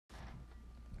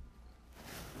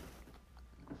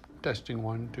Testing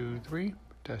 1, 2, 3.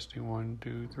 Testing 1,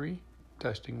 2, 3.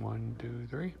 Testing 1, 2,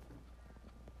 3.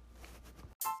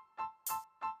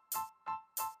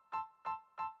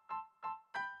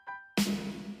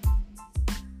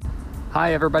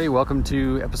 Hi, everybody. Welcome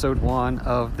to episode 1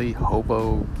 of the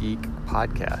Hobo Geek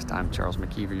podcast. I'm Charles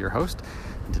McKeever, your host.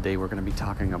 And today we're going to be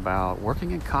talking about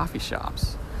working in coffee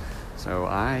shops. So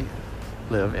I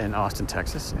live in Austin,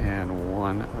 Texas, and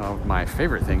one of my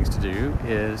favorite things to do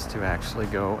is to actually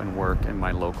go and work in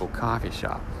my local coffee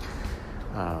shop.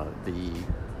 The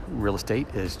real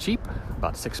estate is cheap,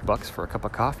 about $6 for a cup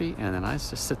of coffee, and then I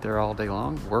just sit there all day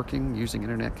long working, using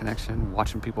internet connection,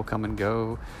 watching people come and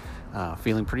go,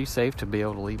 feeling pretty safe to be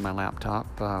able to leave my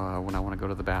laptop when I want to go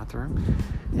to the bathroom,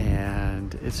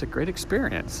 and it's a great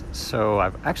experience. So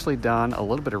I've actually done a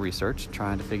little bit of research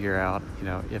trying to figure out,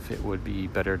 if it would be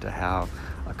better to have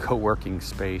a co-working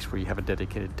space where you have a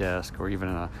dedicated desk, or even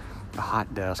a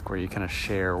hot desk where you kind of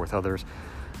share with others.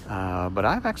 But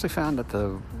I've actually found that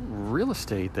the real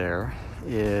estate there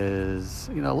is,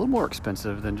 a little more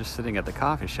expensive than just sitting at the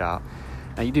coffee shop.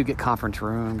 Now, you do get conference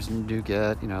rooms, and you do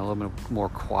get, a little bit more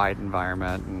quiet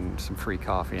environment and some free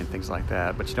coffee and things like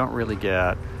that, but you don't really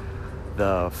get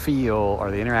the feel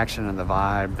or the interaction and the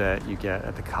vibe that you get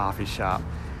at the coffee shop.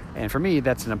 And for me,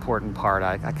 that's an important part.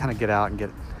 I kind of get out and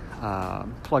get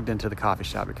plugged into the coffee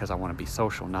shop because I want to be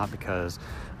social, not because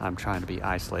I'm trying to be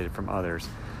isolated from others.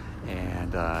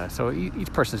 And so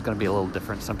each person is going to be a little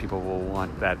different. Some people will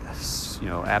want that,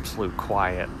 absolute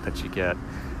quiet that you get,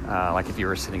 like if you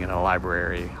were sitting in a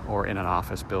library or in an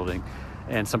office building.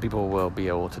 And some people will be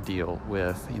able to deal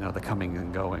with, the coming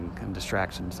and going and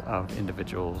distractions of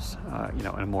individuals, in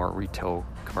a more retail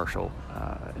commercial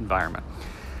environment.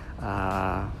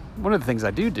 One of the things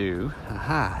I do,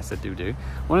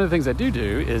 one of the things I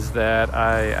do is that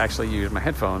I actually use my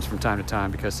headphones from time to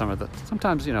time, because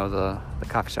sometimes the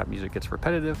coffee shop music gets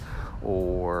repetitive,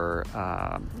 or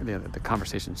the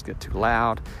conversations get too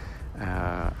loud,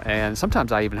 and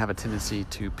sometimes I even have a tendency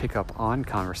to pick up on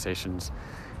conversations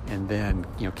and then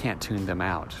can't tune them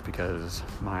out, just because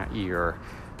my ear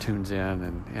tunes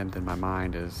in and then my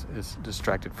mind is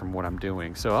distracted from what I'm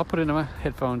doing. So I'll put in my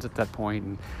headphones at that point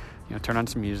and turn on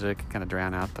some music, kind of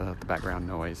drown out the background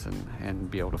noise and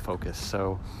be able to focus.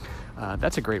 So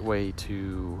that's a great way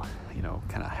to,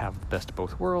 kind of have the best of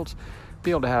both worlds, be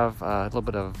able to have a little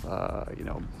bit of,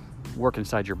 work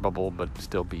inside your bubble, but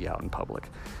still be out in public.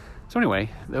 So anyway,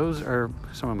 those are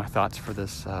some of my thoughts for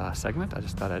this segment. I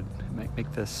just thought I'd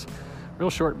make this real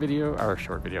short video,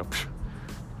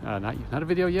 not a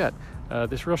video yet,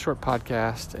 this real short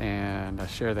podcast, and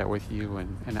share that with you,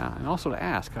 and also to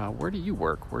ask, where do you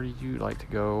work? Where do you like to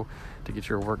go to get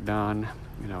your work done?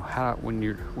 How when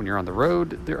you're on the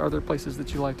road, there are other places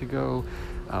that you like to go.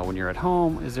 When you're at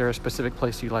home, is there a specific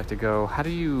place you like to go? How do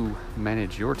you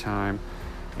manage your time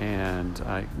and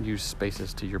use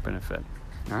spaces to your benefit?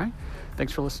 All right.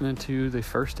 Thanks for listening to the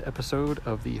first episode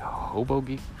of the Hobo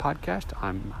Geek podcast.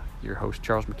 I'm your host,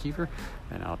 Charles McKeever,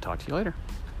 and I'll talk to you later.